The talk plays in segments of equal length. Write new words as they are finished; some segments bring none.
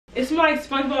It smells like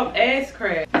SpongeBob ass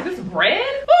crack. Is this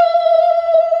bread?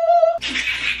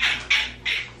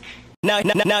 Now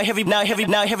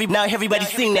everybody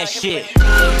sing that shit.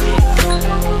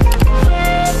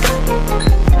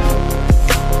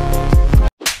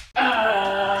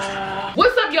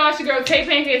 What's up, y'all? It's your girl Tay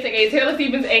Pancakes, aka Taylor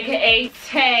Stevens, aka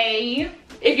Tay.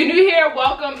 If you're new here,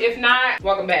 welcome. If not,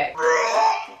 welcome back.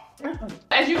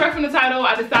 As you read from the title,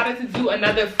 I decided to do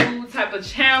another food type of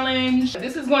challenge.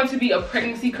 This is going to be a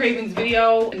pregnancy cravings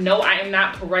video. No, I am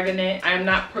not pregnant. I am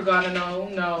not pregnant.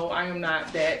 No, I am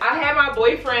not that. I had my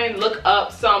boyfriend look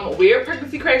up some weird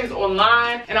pregnancy cravings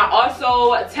online, and I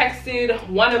also texted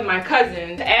one of my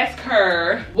cousins to ask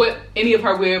her what any of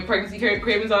her weird pregnancy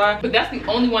cravings are. But that's the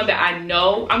only one that I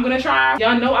know I'm gonna try.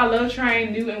 Y'all know I love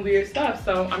trying new and weird stuff,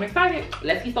 so I'm excited.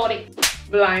 Let's get started.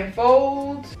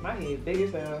 Blindfold. My head big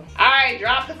as hell. All right,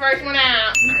 drop the first one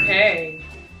out. Okay.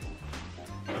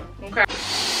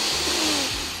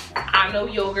 I know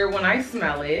yogurt when I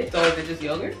smell it. So is it just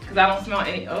yogurt? Because I don't smell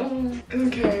any. Oh.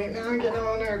 Okay, now I'm getting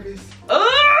all nervous.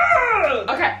 Oh!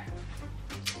 Okay.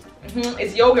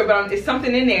 It's yogurt, but it's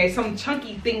something in there. Some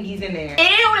chunky thingies in there.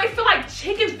 Ew, they feel like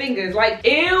chicken fingers. Like,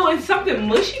 ew, and something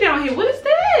mushy down here. What is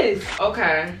this?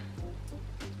 Okay.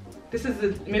 This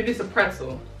is maybe it's a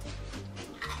pretzel.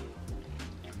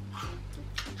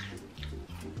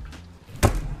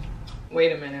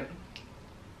 Wait a minute.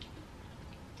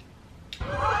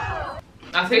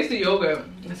 I taste the yogurt.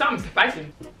 It's something spicy.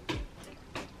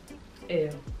 Ew.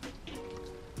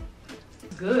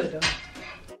 It's good though.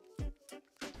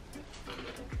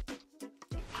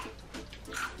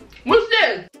 What's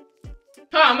this?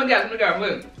 Huh, I'm gonna guess.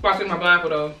 Wait. Before I take my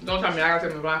blindfold though. Don't tell me I gotta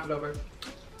take my blindfold over.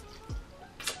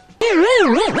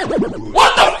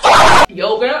 What the fuck?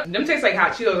 Yogurt? Them taste like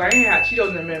hot Cheetos. I ain't had hot Cheetos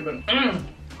in a minute, but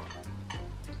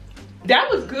that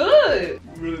was good.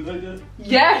 You really like that?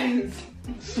 Yes.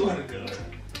 Swear to God.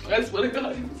 I swear to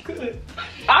God, it was good.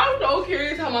 I'm so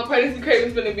curious how my pregnancy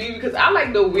cravings gonna be because I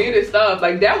like the weirdest stuff.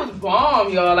 Like that was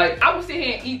bomb, y'all. Like I will sit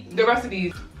here and eat the rest of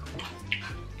these.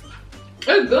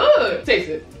 It's good. Taste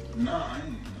it. Nah, I ain't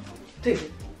know. Taste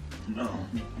it. No.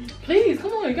 Please,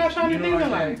 come on. You gotta try new things in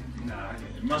life. Nah, I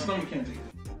can't. My stomach can't take it.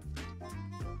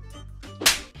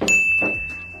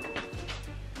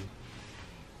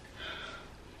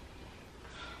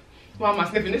 Why am I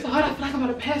sniffing this hard? I feel like I'm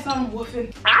about to pass out. I'm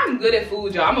woofing. I'm good at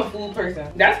food, y'all. I'm a food person.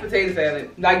 That's potato salad.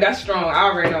 Like, that's strong. I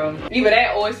already know. Either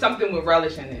that or it's something with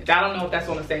relish in it. I don't know if that's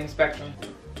on the same spectrum.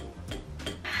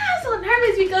 I'm so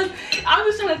nervous because I'm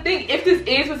just trying to think if this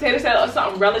is potato salad or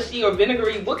something relishy or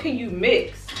vinegary, what can you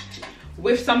mix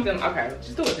with something? Okay,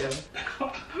 just do it, Taylor.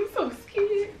 I'm so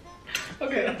scared.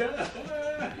 Okay.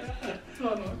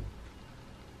 Hold on.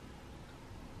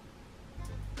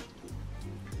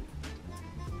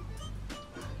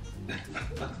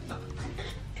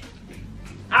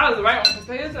 I was right on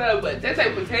potato salad, but they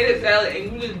say potato salad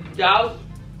and you just douse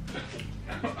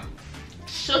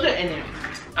sugar in it.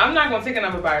 I'm not gonna take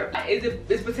another bite.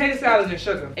 It's potato salad and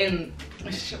sugar. And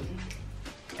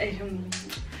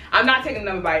I'm not taking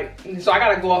another bite. So I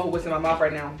gotta go off of what's in my mouth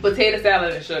right now. Potato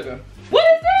salad and sugar. What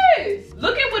is this?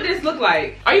 Look at what this look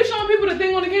like. Are you showing people the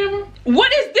thing on the camera?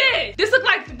 What is this? This look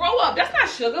like throw up. That's not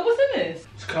sugar. What's in this?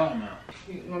 It's calm now.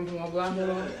 You want to put my blindfold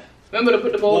on? Remember to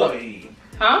put the bowl up.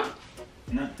 Huh?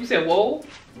 No. You said whoa?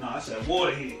 No, I said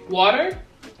water here. Water?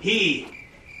 Here.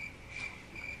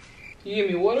 You give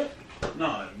me water?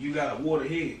 No, you got a water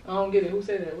head. I don't get it. Who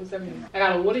said that? What's that mean? I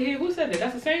got a water head? Who said that?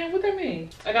 That's a saying? What that mean?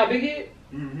 I got a big head?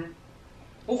 Mm-hmm.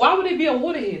 Well, why would it be a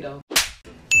water head though?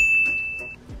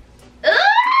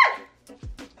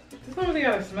 This don't really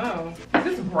got a smell. Is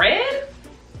this bread?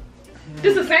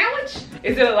 This a sandwich?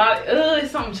 Is it a lot?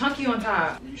 It's something chunky on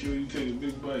top. Make sure you take a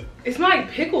big bite. It smells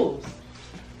like pickles.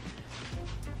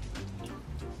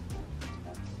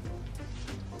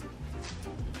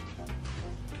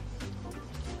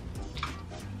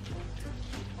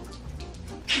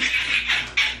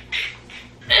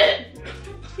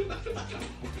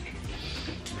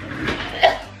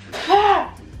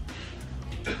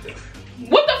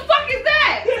 What the fuck is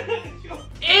that?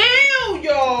 Ew,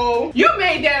 yo. You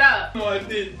made that up. No, I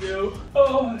didn't, yo.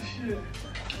 Oh, shit.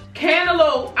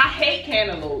 Cantaloupe. I hate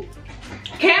cantaloupe.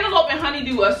 Cantaloupe and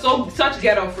honeydew are such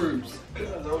ghetto fruits.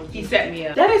 He set me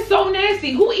up. That is so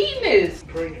nasty. Who eating this?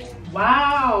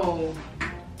 Wow.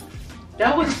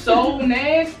 That was so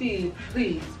nasty.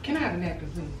 Please, can I have a napkin,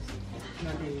 please?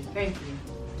 My baby. Thank you.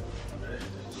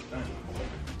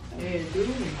 Yeah,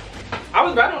 dude. I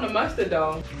was right on the mustard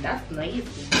though. That's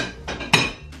nasty.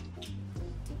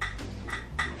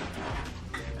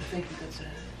 Thank you, good sir.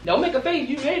 Don't make a face.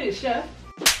 You made it, chef.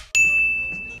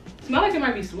 Smell like it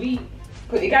might be sweet.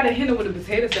 But it got a hint of what the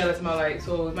potato salad smell like,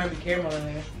 so it might be caramel in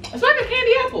there. It smells like a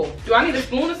candy apple. Do I need a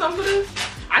spoon or something for this?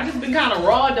 I just been kind of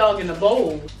raw dogging the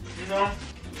bowl. You know?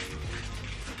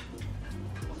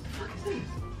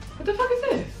 What the fuck is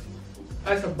this?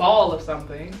 Oh, it's a ball of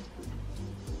something.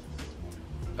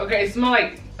 Okay, it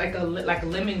smells like a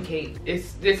lemon cake.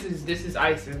 This is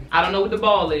icing. I don't know what the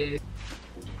ball is.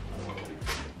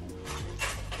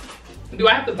 Do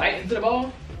I have to bite into the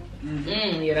ball?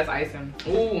 Yeah, that's icing.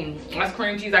 Ooh, that's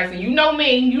cream cheese icing. You know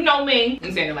me, you know me.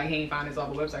 I'm saying it like he ain't find this off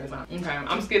a website or something. Okay,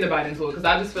 I'm scared to bite into it because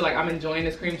I just feel like I'm enjoying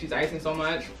this cream cheese icing so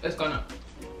much. It's gonna.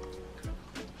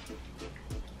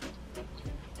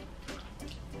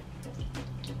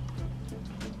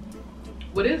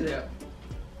 What is it?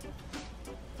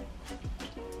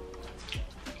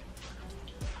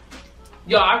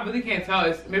 Yo, I really can't tell.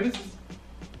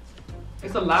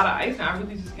 It's a lot of icing. I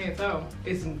really just can't tell.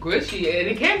 It's gushy, and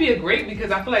it can be a grape because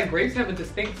I feel like grapes have a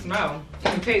distinct smell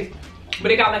and taste,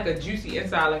 but it got like a juicy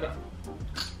inside, like a.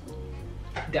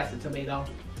 That's a tomato.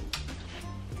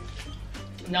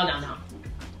 No.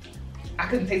 I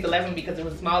couldn't taste the lemon because it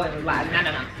was small and it was like,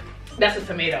 no. That's a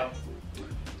tomato.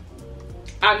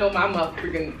 I know my mother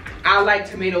freaking. I like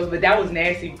tomatoes, but that was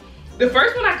nasty. The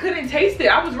first one I couldn't taste it.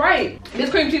 I was right. This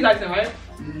cream cheese icing, right?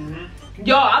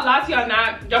 Y'all, I lied to y'all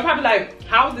not. Y'all probably like,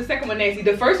 how was the second one nasty?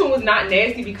 The first one was not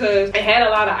nasty because it had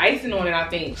a lot of icing on it, I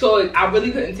think. So I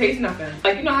really couldn't taste nothing.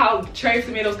 Like, you know how trash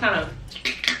tomatoes kind of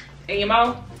in your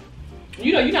mouth?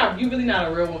 You know, you really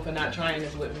not a real one for not trying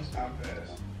this with me. I'll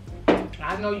pass.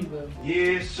 I know you will.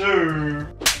 Yes,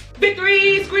 sir.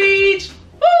 Victory, screech!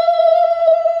 Woo!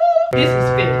 This is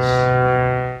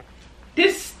fish.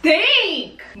 This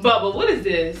stink! Bubba, what is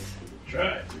this?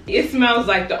 Try it. It smells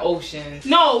like the ocean.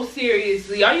 No,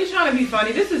 seriously. Are you trying to be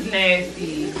funny? This is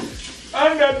nasty.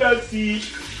 I'm not that seed.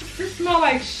 This smells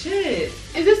like shit.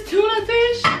 Is this tuna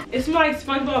fish? It smells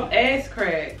like SpongeBob ass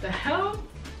crack. The hell?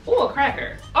 Oh, a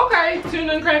cracker. Okay,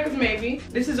 tuna and crackers maybe.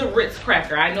 This is a Ritz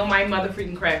cracker. I know my mother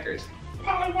freaking crackers.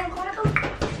 I like one cracker.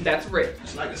 That's Ritz.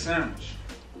 It's like a sandwich.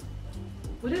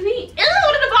 What is he? Ew,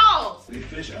 what are the balls? They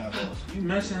fish eyeballs. You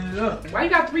messing it up. Why you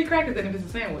got 3 crackers then if it's a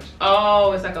sandwich?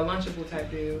 Oh, it's like a Lunchable type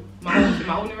deal. Am I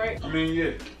holding it right? I mean,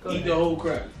 yeah. Go Eat ahead. the whole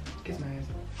cracker. Kiss my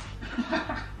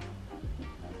ass.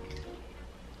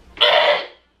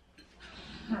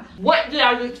 What did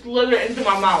I just slither into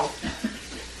my mouth?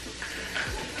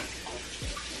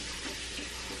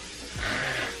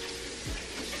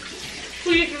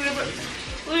 Please give me the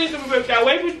bit down.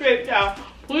 Wait for the bit down.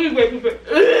 Please wait for the bit.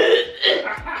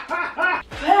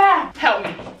 Help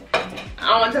me. I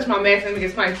don't want to touch my mask and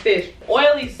get my fish.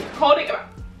 Oily coating.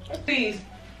 Please.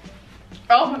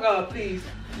 Oh my God, please.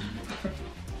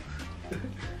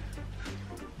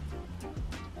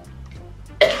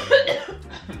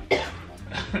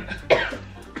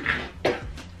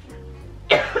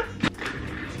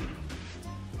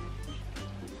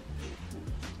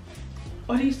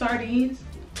 Are these sardines?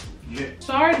 Yeah.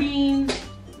 Sardines,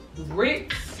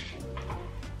 Ritz,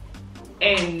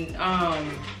 and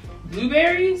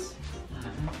blueberries.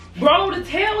 Bro, the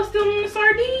tail is still on the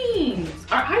sardines.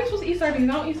 How you supposed to eat sardines?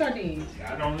 I don't eat sardines.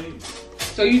 I don't eat.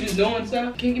 So you just doing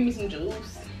stuff? Can you give me some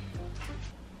juice?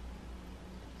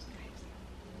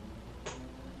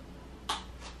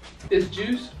 This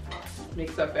juice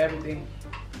makes up everything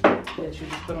that you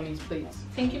just put on these plates.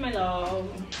 Thank you, my love.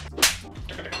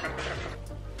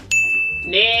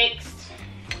 Next.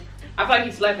 I feel like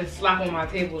he slapped and slap on my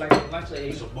table like a lunch lady.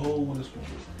 It's a bowl with a spoon.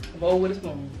 A bowl with a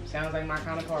spoon. Sounds like my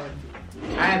kind of party.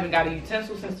 I haven't got a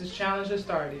utensil since this challenge just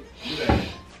started. Do that.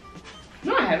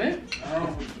 No, I haven't. I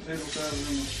don't know. Potato salad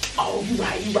in Oh, you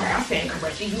right. I'm saying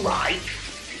correctly. You right.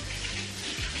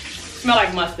 Smell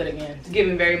like mustard again. It's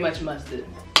giving very much mustard.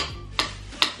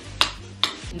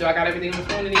 Do I got everything on the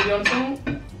spoon that needs to be on the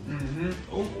spoon? Mm-hmm.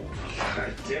 Oh,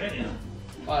 God damn.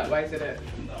 Why is it that?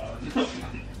 No.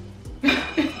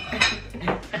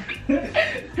 Yeah,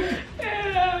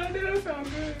 that don't sound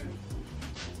good.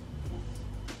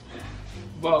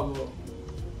 Bubble.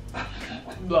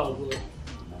 Bubble.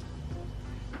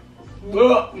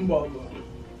 Bubble.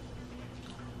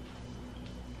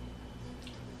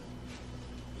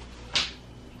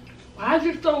 Why is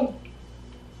it so...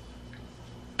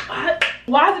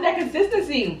 Why is it that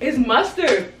consistency? It's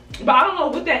mustard. But I don't know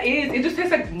what that is. It just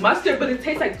tastes like mustard, but it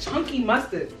tastes like chunky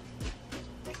mustard.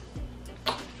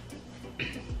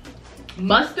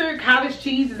 Mustard, cottage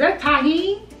cheese, is that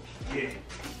tahini? Yeah.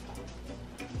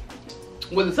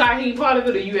 Was the tahini part of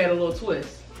it or you had a little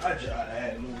twist? I tried to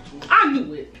add a little twist. I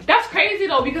knew it. That's crazy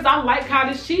though because I like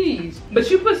cottage cheese. But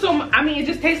you put some, I mean it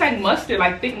just tastes like mustard,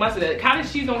 like thick mustard.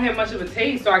 Cottage cheese don't have much of a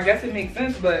taste, so I guess it makes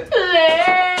sense, but...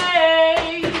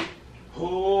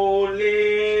 Holy.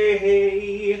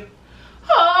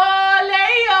 Oh,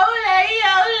 lay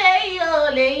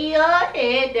your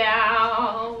head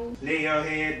down. Lay your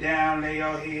head down, lay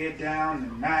your head down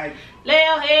tonight. Lay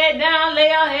your head down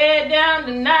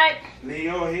tonight. Lay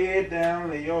your head down,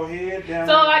 lay your head down.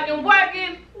 So I can work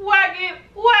it.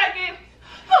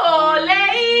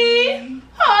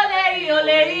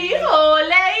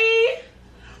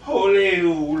 Holy.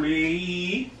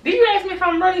 Holy. Did you ask me if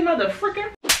I'm ready, mother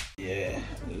fricker? Yeah.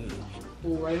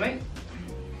 Ready, mate?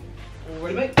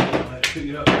 Ready, mate? I had to pick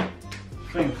it up.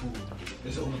 Finger food.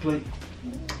 It's on the plate.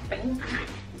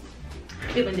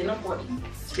 Even then I'm working.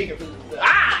 Finger food.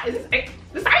 Ah!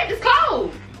 This ice is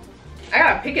cold. I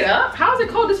gotta pick it up. How is it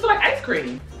cold? This feel like ice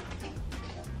cream.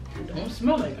 It don't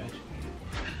smell like ice cream.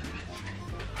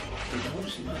 It don't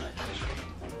smell like ice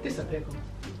cream. This a pickle.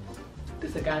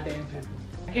 This a goddamn pickle.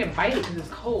 I can't bite it because it's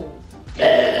cold.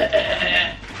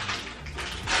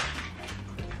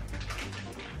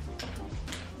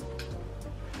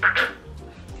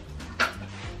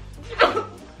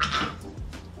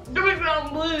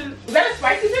 Is that a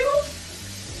spicy pickle?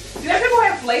 Did that pickle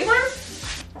have flavor?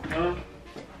 Huh?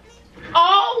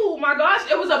 Oh my gosh,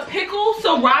 it was a pickle,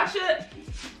 sriracha,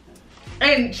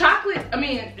 and chocolate.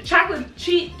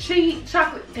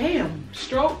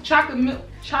 Chocolate milk,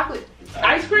 chocolate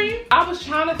ice cream. I was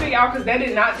trying to figure out because that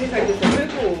did not taste like just a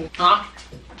pickle. Huh?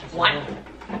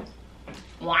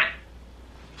 What?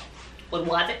 What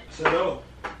was it? So,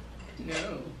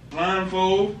 No.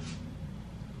 blindfold.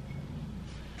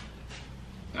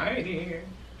 I ain't here.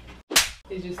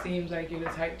 It just seems like you're the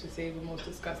type to save the most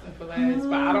disgusting for last,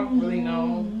 but I don't really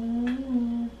know.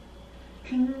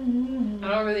 I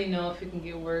don't really know if it can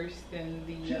get worse than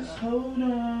the. Just hold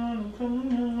on, come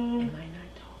on. Am I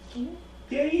not talking?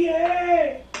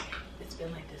 Yeah. It's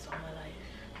been like this all my life.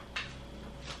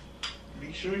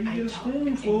 Make sure you I get a talk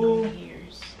in spoonful. my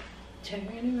ears. Turn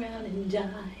around and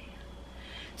die.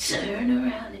 Turn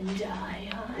around and die.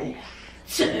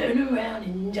 Turn around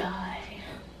and die.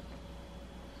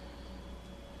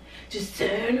 Just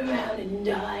turn around and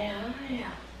die.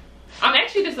 I'm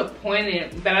actually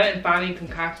disappointed that I didn't find any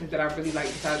concoctions that I really like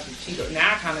besides the Cheetos. Now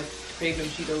I kind of crave them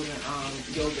Cheetos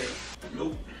and yogurt.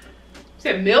 Nope. You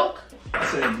said milk? I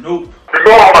said nope. You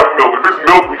know I like milk. If it's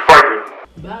milk, we fighting.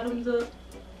 Bottoms up.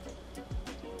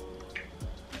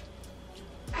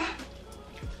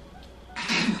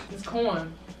 It's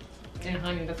corn and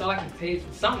honey. That's all I can taste.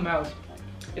 It's something else.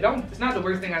 It's not the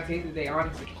worst thing I tasted today,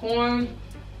 honestly. Corn,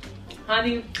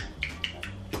 honey.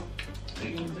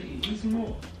 Eat some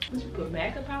more. Did you put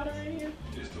maca powder in here?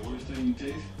 It's the worst thing you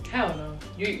taste. Hell no.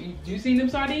 You seen them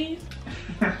sardines?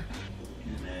 You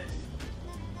nasty.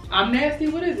 I'm nasty.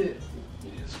 What is it?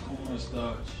 It's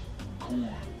cornstarch, corn,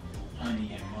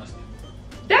 honey, and mustard.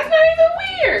 That's not even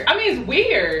weird. I mean, it's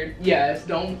weird. Yes,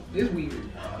 it's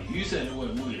weird. You said it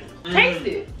wasn't weird. Taste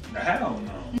it. Hell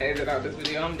no. Exit out this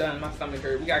video. I'm done. My stomach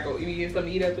hurt. We gotta go. You get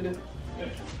something to eat after this? Yeah.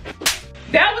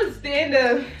 That was the end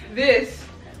of this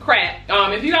crap.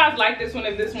 If you guys like this one,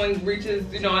 if this one reaches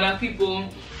enough people,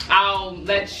 I'll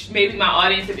let maybe my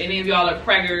audience, if any of y'all are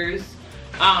preggers,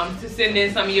 to send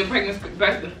in some of your pregnancy.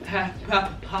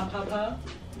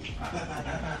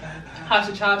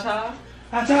 Cha-cha-cha.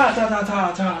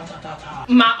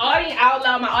 My audience, I would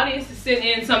allow my audience to send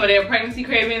in some of their pregnancy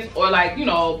cravings, or like,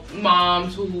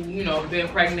 moms who, been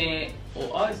pregnant,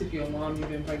 or us if you're a mom, you've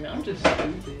been pregnant. I'm just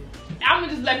stupid. I'm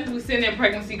gonna just let people send in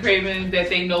pregnancy cravings that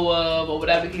they know of, or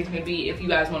whatever the case may be, if you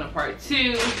guys want a part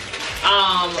 2.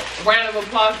 Round of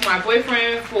applause for my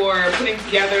boyfriend for putting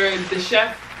together the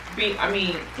chef. Why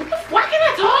can't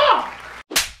I talk?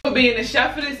 For being the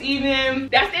chef for this evening.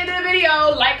 That's the end of the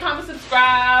video. Like, comment,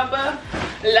 subscribe.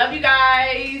 Love you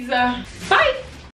guys. Bye.